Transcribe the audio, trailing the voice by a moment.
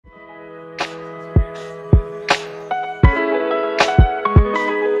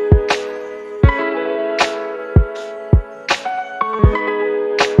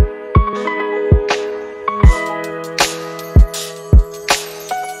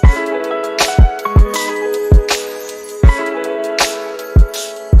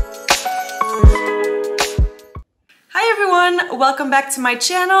welcome back to my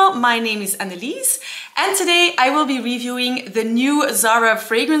channel. My name is Annelies and today I will be reviewing the new Zara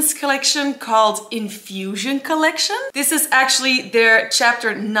fragrance collection called Infusion collection. This is actually their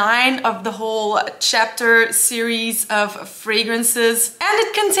chapter 9 of the whole chapter series of fragrances, and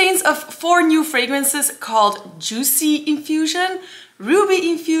it contains of 4 new fragrances called Juicy Infusion, Ruby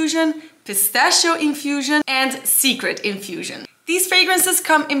Infusion, Pistachio Infusion and Secret Infusion. These fragrances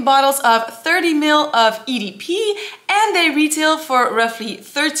come in bottles of 30 ml of EDP and they retail for roughly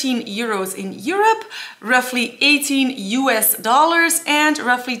 13 euros in Europe, roughly 18 US dollars and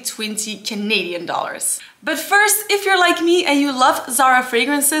roughly 20 Canadian dollars. But first, if you're like me and you love Zara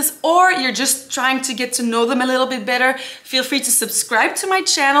fragrances or you're just trying to get to know them a little bit better, feel free to subscribe to my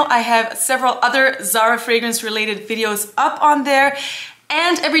channel. I have several other Zara fragrance related videos up on there.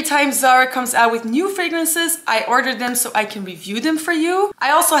 And every time Zara comes out with new fragrances, I order them so I can review them for you.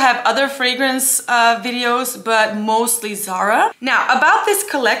 I also have other fragrance videos, but mostly Zara. Now, about this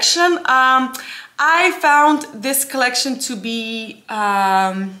collection, I found this collection to be,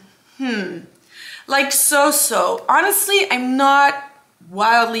 like so-so. Honestly, I'm not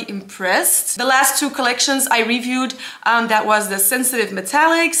wildly impressed. The last 2 collections I reviewed, that was the Sensitive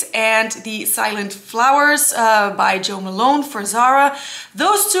Metallics and the Silent Flowers by Jo Malone for Zara.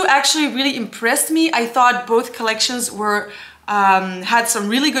 Those 2 actually really impressed me. I thought both collections were had some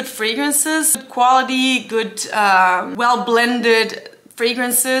really good fragrances, good quality, good well-blended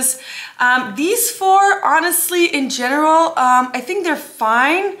fragrances. These 4, honestly, in general, I think they're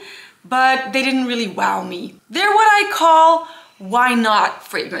fine, but they didn't really wow me. They're what I call why not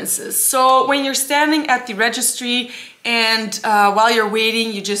fragrances. So when you're standing at the registry and while you're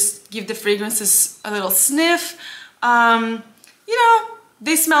waiting, you just give the fragrances a little sniff. You know,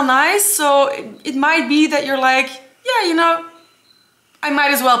 they smell nice, so it might be that you're like, yeah, you know, I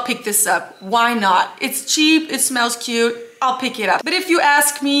might as well pick this up. Why not? It's cheap, it smells cute, I'll pick it up. But if you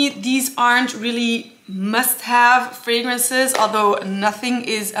ask me, these aren't really must-have fragrances, although nothing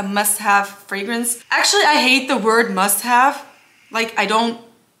is a must-have fragrance. Actually, I hate the word must-have. Like, I don't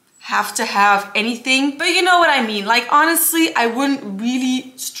have to have anything, but you know what I mean. Like, honestly, I wouldn't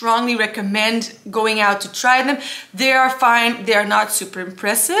really strongly recommend going out to try them. They are fine, they are not super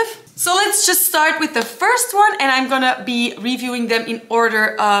impressive. So let's just start with the first one, and I'm gonna be reviewing them in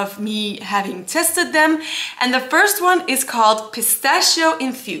order of me having tested them. And the first one is called Pistachio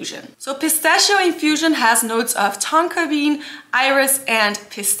Infusion. So Pistachio Infusion has notes of tonka bean, iris, and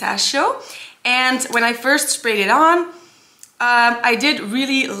pistachio. And when I first sprayed it on, I did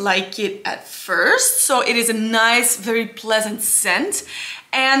really like it at first. So it is a nice, very pleasant scent.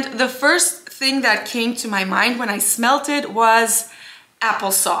 And the first thing that came to my mind when I smelt it was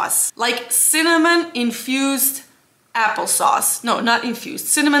applesauce. Like cinnamon infused applesauce. No, not infused.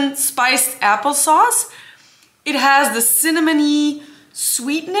 Cinnamon spiced applesauce. It has the cinnamony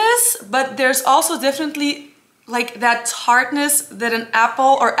sweetness, but there's also definitely like that tartness that an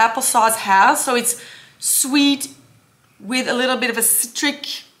apple or applesauce has. So it's sweet with a little bit of a citric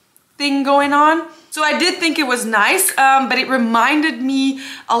thing going on. So I did think it was nice, but it reminded me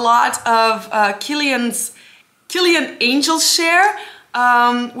a lot of Killian Angel Share,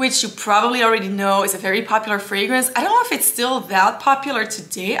 which you probably already know is a very popular fragrance. I don't know if it's still that popular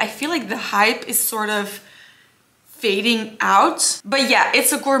today. I feel like the hype is sort of fading out. But yeah,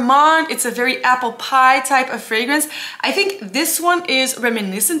 it's a gourmand, it's a very apple pie type of fragrance. I think this one is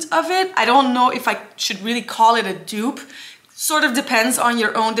reminiscent of it. I don't know if I should really call it a dupe. Sort of depends on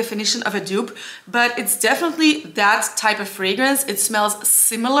your own definition of a dupe, but it's definitely that type of fragrance. It smells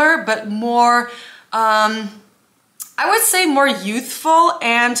similar, but more, I would say more youthful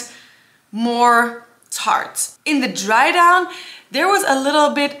and more tart. In the dry down, there was a little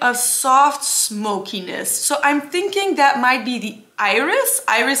bit of soft smokiness. So I'm thinking that might be the iris.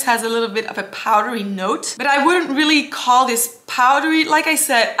 Iris has a little bit of a powdery note, but I wouldn't really call this powdery. Like I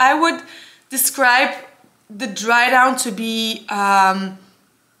said, I would describe the dry down to be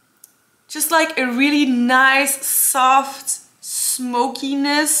just like a really nice, soft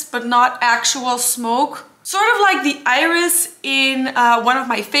smokiness, but not actual smoke. Sort of like the iris in one of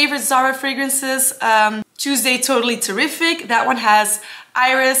my favorite Zara fragrances, Tuesday Totally Terrific. That one has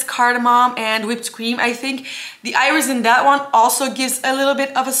iris, cardamom, and whipped cream, I think. The iris in that one also gives a little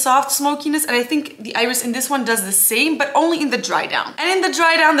bit of a soft smokiness, and I think the iris in this one does the same, but only in the dry down. And in the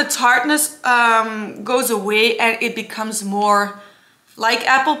dry down, the tartness goes away and it becomes more like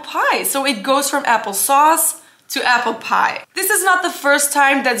apple pie. So it goes from applesauce to apple pie. This is not the first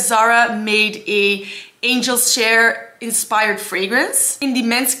time that Zara made a Angel's Share inspired fragrance. In the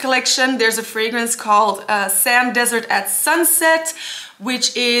men's collection, there's a fragrance called Sand Desert at Sunset,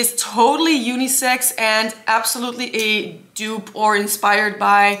 which is totally unisex and absolutely a dupe or inspired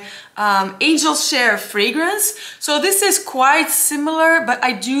by Angel Share fragrance. So this is quite similar, but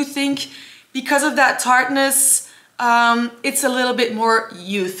I do think because of that tartness, it's a little bit more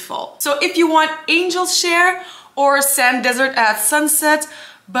youthful. So if you want Angel Share or Sand Desert at Sunset,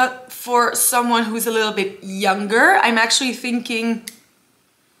 but for someone who's a little bit younger, I'm actually thinking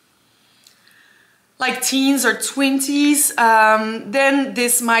like teens or 20s, then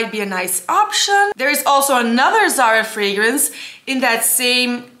this might be a nice option. There is also another Zara fragrance in that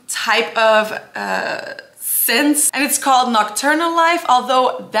same type of scent, and it's called Nocturnal Life.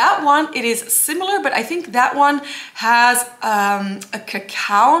 Although that one, it is similar, but I think that one has a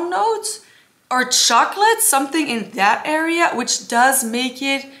cacao note or chocolate, something in that area, which does make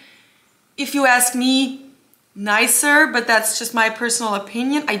it, if you ask me, nicer, but that's just my personal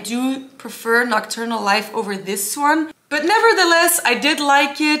opinion. I do prefer Nocturnal Life over this one, but nevertheless, I did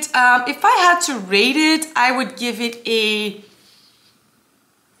like it. If I had to rate it, I would give it a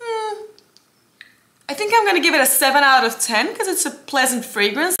I think I'm gonna give it a 7 out of 10 because it's a pleasant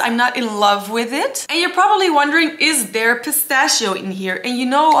fragrance. I'm not in love with it. And you're probably wondering, is there pistachio in here? And you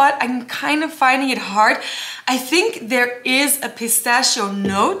know what? I'm kind of finding it hard. I think there is a pistachio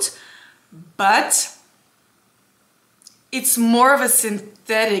note, but it's more of a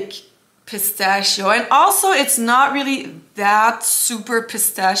synthetic pistachio. And also it's not really that super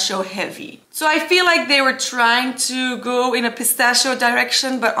pistachio heavy. So I feel like they were trying to go in a pistachio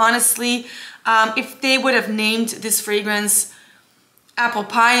direction, but honestly, if they would have named this fragrance Apple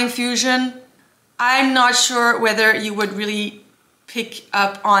Pie Infusion, I'm not sure whether you would really pick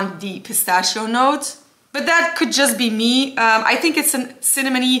up on the pistachio note. But that could just be me. I think it's a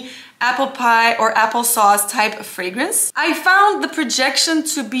cinnamony apple pie or applesauce type of fragrance. I found the projection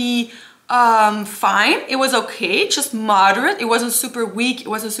to be fine. It was okay, just moderate. It wasn't super weak, it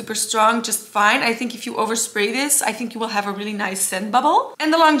wasn't super strong, just fine. I think if you overspray this, I think you will have a really nice scent bubble.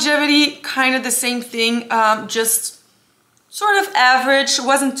 And the longevity, kind of the same thing, just sort of average,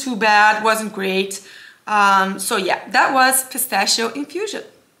 wasn't too bad, wasn't great. So yeah, that was Pistachio Infusion.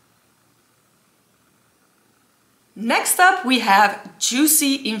 Next up, we have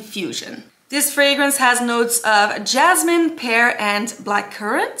Juicy Infusion. This fragrance has notes of jasmine, pear, and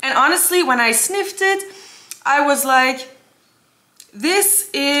blackcurrant. And honestly, when I sniffed it, I was like, this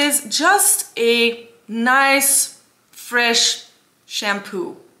is just a nice, fresh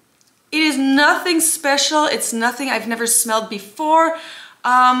shampoo. It is nothing special. It's nothing I've never smelled before.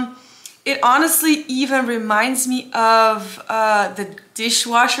 It honestly even reminds me of the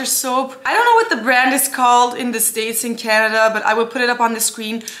dishwasher soap. I don't know what the brand is called in the States and Canada, but I will put it up on the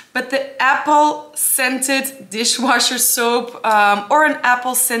screen. But the apple scented dishwasher soap or an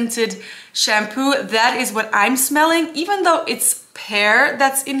apple scented shampoo, that is what I'm smelling. Even though it's pear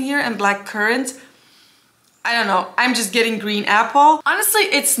that's in here and blackcurrant, I don't know, I'm just getting green apple. Honestly,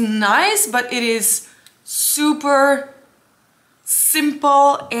 it's nice, but it is super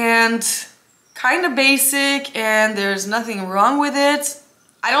simple and kind of basic, and there's nothing wrong with it.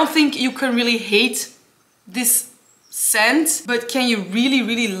 I don't think you can really hate this scent, but can you really,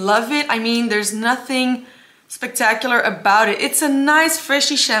 really love it? I mean, there's nothing spectacular about it. It's a nice,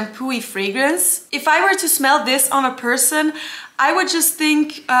 freshy, shampoo-y fragrance. If I were to smell this on a person, I would just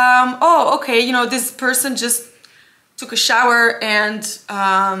think, oh, okay, you know, this person just took a shower and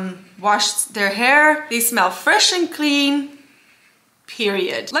washed their hair. They smell fresh and clean.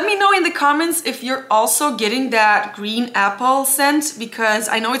 Period. Let me know in the comments if you're also getting that green apple scent, because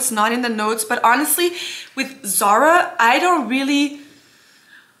I know it's not in the notes, but honestly, with Zara, I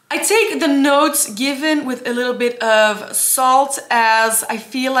take the notes given with a little bit of salt, as I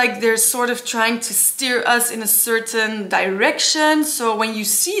feel like they're sort of trying to steer us in a certain direction. So when you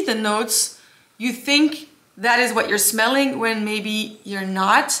see the notes, you think that is what you're smelling when maybe you're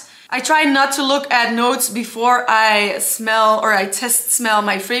not. I try not to look at notes before I smell or I test smell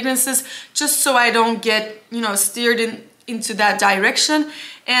my fragrances, just so I don't get, you know, steered into that direction.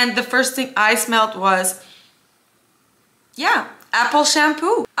 And the first thing I smelled was, yeah, apple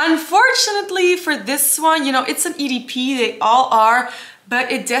shampoo. Unfortunately for this one, you know, it's an EDP, they all are, but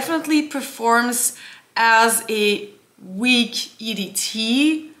it definitely performs as a weak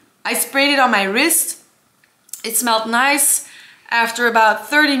EDT. I sprayed it on my wrist. It smelled nice. After about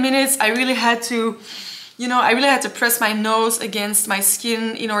 30 minutes, I really had to, you know, I really had to press my nose against my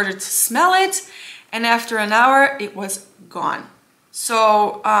skin in order to smell it. And after an hour, it was gone.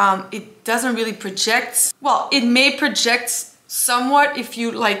 So it doesn't really project. Well, it may project somewhat if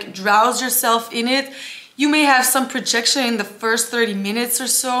you like drowse yourself in it. You may have some projection in the first 30 minutes or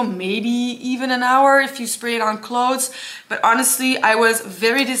so, maybe even an hour if you spray it on clothes. But honestly, I was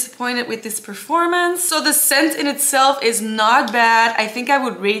very disappointed with this performance. So the scent in itself is not bad. I think I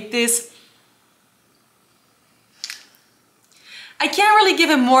would rate this. I can't really give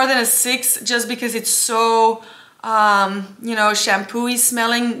it more than a 6 just because it's so, you know, shampoo-y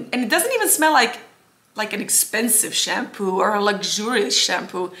smelling. And it doesn't even smell like an expensive shampoo or a luxurious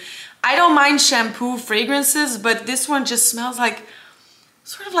shampoo. I don't mind shampoo fragrances, but this one just smells like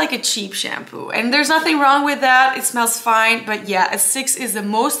sort of like a cheap shampoo. And there's nothing wrong with that. It smells fine, but yeah, a 6 is the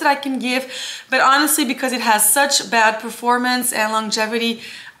most that I can give. But honestly, because it has such bad performance and longevity,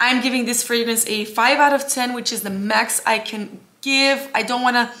 I'm giving this fragrance a 5 out of 10, which is the max I can give. I don't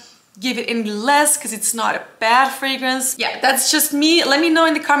want to give it any less because it's not a bad fragrance. Yeah, that's just me. Let me know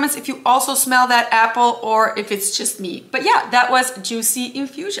in the comments if you also smell that apple or if it's just me. But yeah, that was Juicy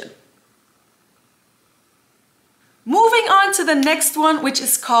Infusion. Moving on to the next one, which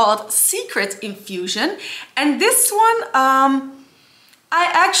is called Secret Infusion. And this one, I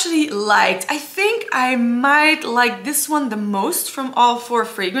actually liked. I think I might like this one the most from all 4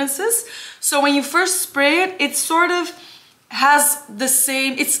 fragrances. So when you first spray it, it sort of has the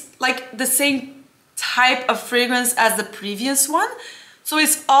same, it's like the same type of fragrance as the previous one. So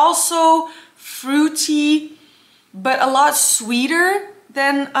it's also fruity, but a lot sweeter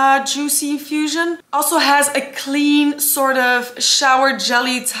than Juicy Infusion. Also has a clean sort of shower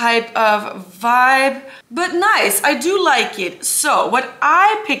jelly type of vibe, but nice. I do like it. So what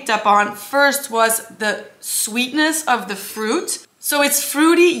I picked up on first was the sweetness of the fruit. So it's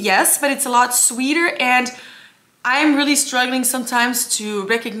fruity, yes, but it's a lot sweeter, and I'm really struggling sometimes to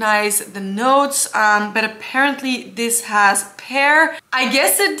recognize the notes, but apparently this has pear. I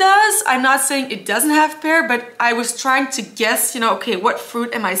guess it does. I'm not saying it doesn't have pear, but I was trying to guess, you know, okay, what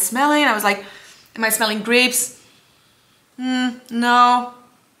fruit am I smelling? I was like, am I smelling grapes? No.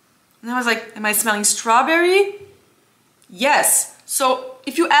 And I was like, am I smelling strawberry? Yes. So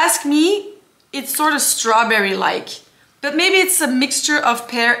if you ask me, it's sort of strawberry-like. But maybe it's a mixture of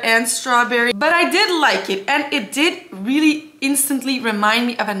pear and strawberry. But I did like it, and it did really instantly remind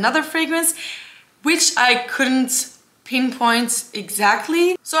me of another fragrance, which I couldn't pinpoint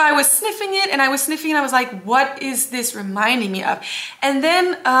exactly. So I was sniffing it, and I was like, what is this reminding me of? And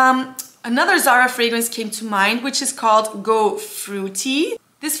then another Zara fragrance came to mind, which is called Go Fruity.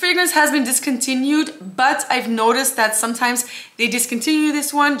 This fragrance has been discontinued, but I've noticed that sometimes they discontinue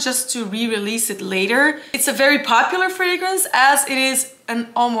this one just to re-release it later. It's a very popular fragrance as it is an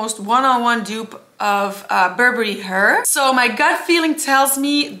almost one-on-one dupe of Burberry Her. So my gut feeling tells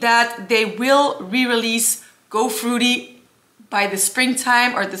me that they will re-release Go Fruity by the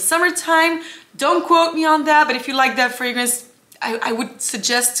springtime or the summertime. Don't quote me on that, but if you like that fragrance, I would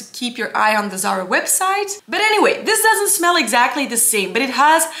suggest to keep your eye on the Zara website. But anyway, this doesn't smell exactly the same, but it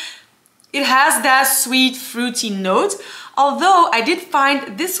has that sweet fruity note. Although I did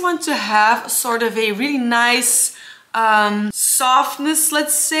find this one to have sort of a really nice softness,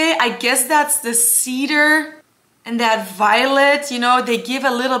 let's say. I guess that's the cedar and that violet, you know, they give a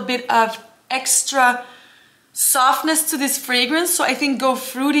little bit of extra softness to this fragrance. So I think Go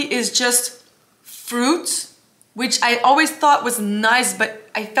Fruity is just fruit, which I always thought was nice, but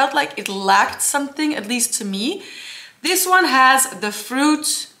I felt like it lacked something, at least to me. This one has the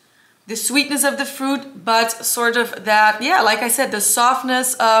fruit, the sweetness of the fruit, but sort of that, yeah, like I said, the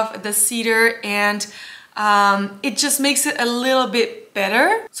softness of the cedar, and it just makes it a little bit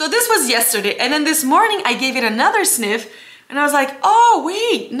better. So this was yesterday, and then this morning I gave it another sniff, and I was like, oh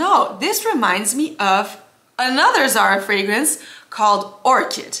wait, no, this reminds me of another Zara fragrance called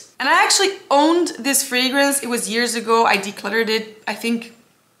Orchid. And I actually owned this fragrance. It was years ago. I decluttered it, I think,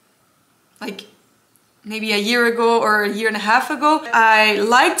 like maybe a year ago or a year and a half ago. I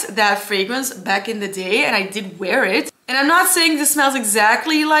liked that fragrance back in the day, and I did wear it. And I'm not saying this smells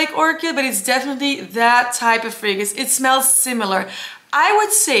exactly like Orchid, but it's definitely that type of fragrance. It smells similar. I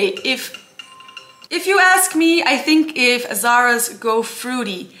would say if you ask me, I think if Zara's Go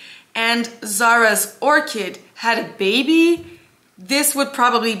Fruity and Zara's Orchid had a baby, this would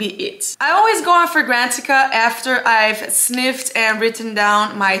probably be it. I always go on Fragrantica after I've sniffed and written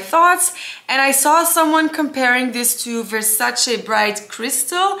down my thoughts, and I saw someone comparing this to Versace Bright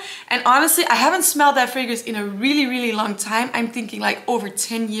Crystal, and honestly, I haven't smelled that fragrance in a really, really long time. I'm thinking like over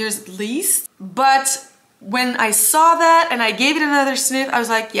 10 years at least. But when I saw that and I gave it another sniff, I was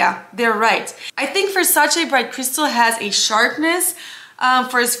like, yeah, they're right. I think Versace Bright Crystal has a sharpness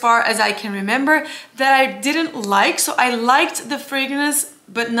for as far as I can remember, that I didn't like. So I liked the fragrance,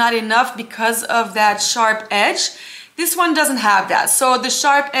 but not enough because of that sharp edge. This one doesn't have that. So the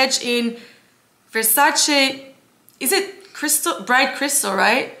sharp edge in Versace, is it crystal, bright crystal,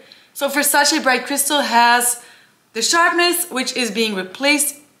 right? So Versace Bright Crystal has the sharpness, which is being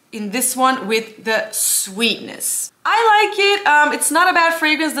replaced in this one with the sweetness. I like it. It's not a bad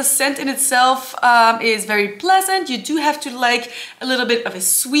fragrance. The scent in itself is very pleasant. You do have to like a little bit of a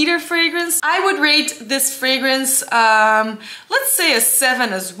sweeter fragrance. I would rate this fragrance, let's say a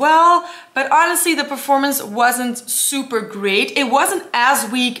 7 as well. But honestly, the performance wasn't super great. It wasn't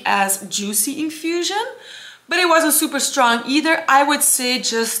as weak as Juicy Infusion, but it wasn't super strong either. I would say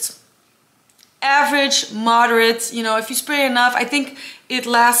just average, moderate. You know, if you spray enough, I think it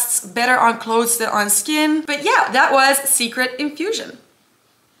lasts better on clothes than on skin. But yeah, that was Secret Infusion.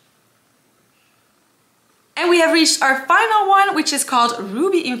 And we have reached our final one, which is called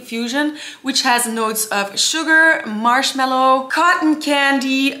Ruby Infusion, which has notes of sugar, marshmallow, cotton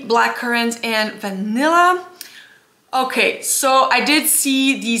candy, blackcurrant, and vanilla. Okay, so I did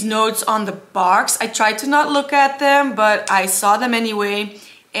see these notes on the box. I tried to not look at them, but I saw them anyway.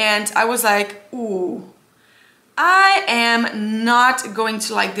 And I was like, ooh, I am not going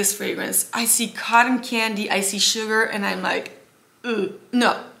to like this fragrance. I see cotton candy, I see sugar, and I'm like, ooh,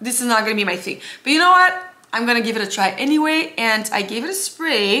 no, this is not gonna be my thing. But you know what? I'm gonna give it a try anyway, and I gave it a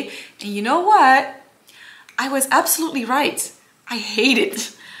spray, and you know what? I was absolutely right. I hate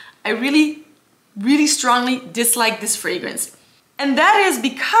it. I really strongly dislike this fragrance. And that is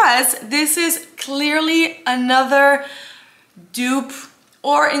because this is clearly another dupe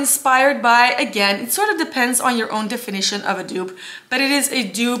or inspired by, again, it sort of depends on your own definition of a dupe, but it is a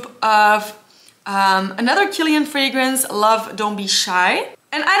dupe of another Killian fragrance, Love Don't Be Shy.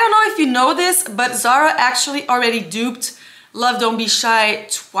 And I don't know if you know this, but Zara actually already duped Love Don't Be Shy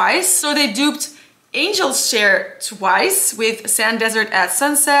twice. So they duped Angel's Share twice with Sand Desert at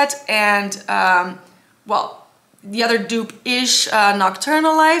Sunset and, well, the other dupe-ish,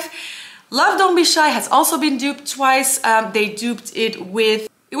 Nocturnal Life. Love Don't Be Shy has also been duped twice. They duped it with,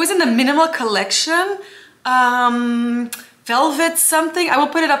 it was in the Minimal collection, Velvet something. I will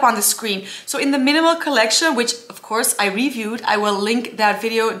put it up on the screen. So in the Minimal collection, which of course I reviewed, I will link that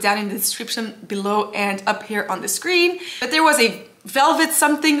video down in the description below and up here on the screen. But there was a Velvet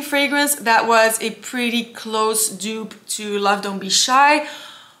something fragrance that was a pretty close dupe to Love Don't Be Shy.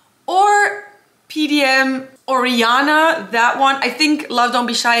 Or PDM Oriana, that one. I think Love Don't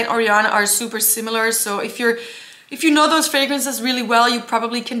Be Shy and Oriana are super similar. So if you know those fragrances really well, you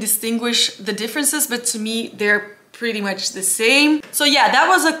probably can distinguish the differences, but to me, they're pretty much the same. So yeah, that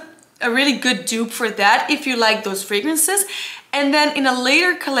was a really good dupe for that if you like those fragrances. And then in a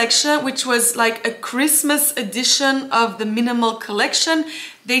later collection, which was like a Christmas edition of the Minimal collection,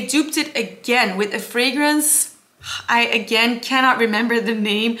 they duped it again with a fragrance. I again cannot remember the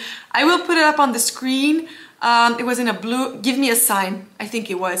name. I will put it up on the screen. It was in a blue, Give Me a Sign, I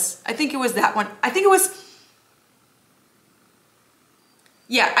think it was. I think it was that one. I think it was,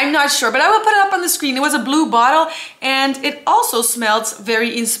 yeah, I'm not sure, but I will put it up on the screen. It was a blue bottle and it also smelled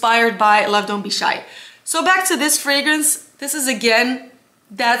very inspired by Love Don't Be Shy. So back to this fragrance. This is again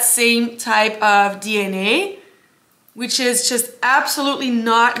that same type of DNA, which is just absolutely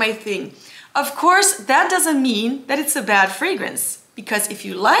not my thing. Of course, that doesn't mean that it's a bad fragrance, because if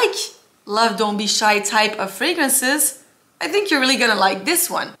you like Love Don't Be Shy type of fragrances, I think you're really gonna like this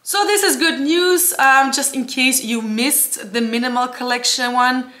one. So this is good news, just in case you missed the Minimal collection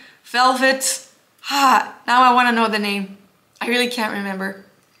one, Velvet. Now I wanna know the name. I really can't remember.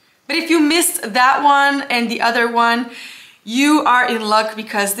 But if you missed that one and the other one, you are in luck,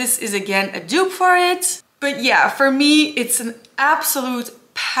 because this is again a dupe for it. But yeah, for me, it's an absolute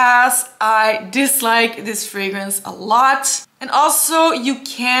pass. I dislike this fragrance a lot. And also, you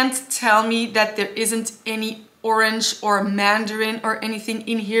can't tell me that there isn't any orange or mandarin or anything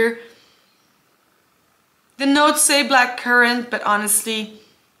in here. The notes say blackcurrant, but honestly,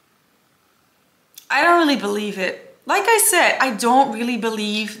 I don't really believe it. Like I said, I don't really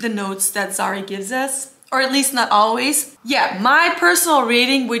believe the notes that Zara gives us, or at least not always. Yeah, my personal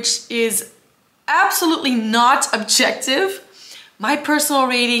rating, which is absolutely not objective, my personal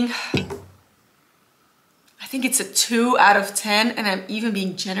rating, I think it's a 2 out of 10, and I'm even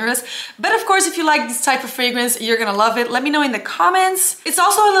being generous. But of course, if you like this type of fragrance, you're gonna love it. Let me know in the comments. It's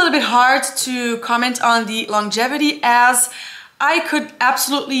also a little bit hard to comment on the longevity, as I could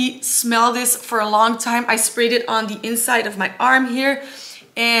absolutely smell this for a long time. I sprayed it on the inside of my arm here,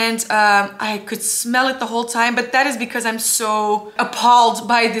 and I could smell it the whole time, but that is because I'm so appalled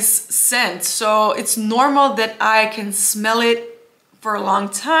by this scent. So it's normal that I can smell it for a long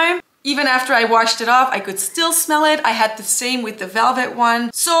time. Even after I washed it off, I could still smell it. I had the same with the velvet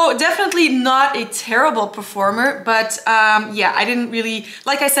one. So definitely not a terrible performer, but yeah, I didn't really,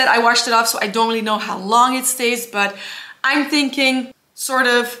 like I said, I washed it off, so I don't really know how long it stays, but I'm thinking sort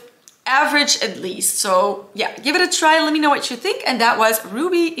of average at least. So yeah, give it a try, let me know what you think. And that was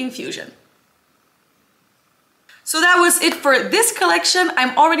Ruby Infusion. So that was it for this collection.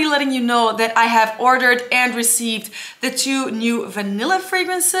 I'm already letting you know that I have ordered and received the 2 new vanilla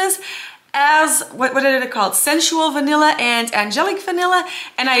fragrances as, what are they called? Sensual Vanilla and Angelic Vanilla.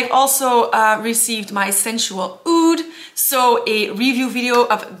 And I've also received my Sensual Oud. So a review video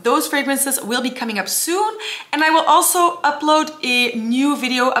of those fragrances will be coming up soon. And I will also upload a new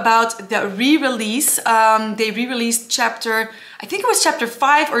video about the re-release. They re-released chapter, I think it was chapter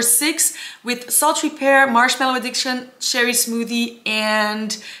 5 or 6 with Sultry Pear, Marshmallow Addiction, Cherry Smoothie,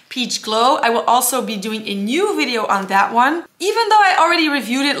 and Peach Glow. I will also be doing a new video on that one. Even though I already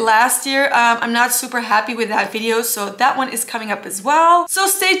reviewed it last year, I'm not super happy with that video, so that one is coming up as well. So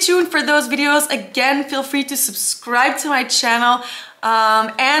stay tuned for those videos. Again, feel free to subscribe to my channel.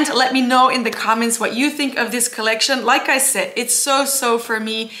 And let me know in the comments what you think of this collection. Like I said, it's so for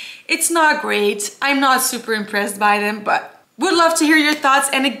me. It's not great. I'm not super impressed by them, but would love to hear your thoughts.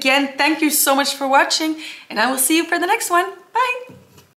 And again, thank you so much for watching, and I will see you for the next one. Bye!